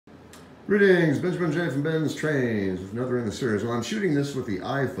Greetings, Benjamin J from Ben's Trains with another in the series. Well, I'm shooting this with the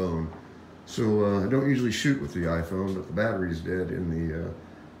iPhone, so I don't usually shoot with the iPhone, but the battery's dead in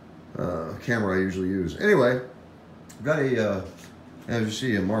the camera I usually use. Anyway, I've got a, as you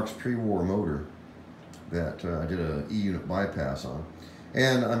see, a Marx Prewar motor that I did a E-unit bypass on,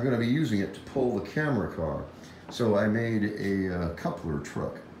 and I'm going to be using it to pull the camera car. So I made a coupler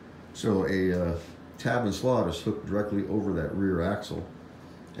truck. So a tab and slot is hooked directly over that rear axle,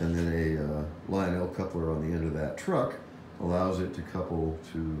 and then a Lionel coupler on the end of that truck allows it to couple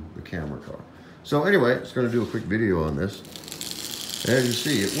to the camera car. So anyway, it's going to do a quick video on this. As you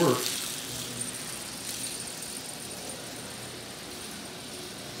see, it works.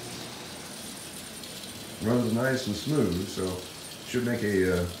 Runs nice and smooth, so should make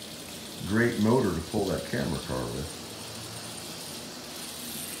a great motor to pull that camera car with.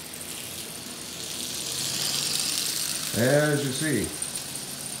 As you see.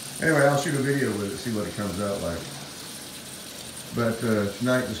 Anyway, I'll shoot a video with it, see what it comes out like. But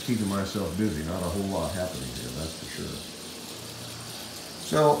tonight, just keeping myself busy. Not a whole lot happening here, that's for sure.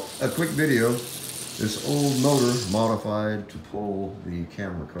 So, a quick video. This old motor modified to pull the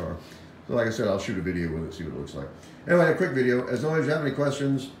camera car. So like I said, I'll shoot a video with it, see what it looks like. Anyway, a quick video. As always, if you have any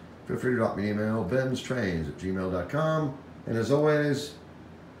questions, feel free to drop me an email, BENZTRAINZ@gmail.com. And as always,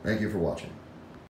 thank you for watching.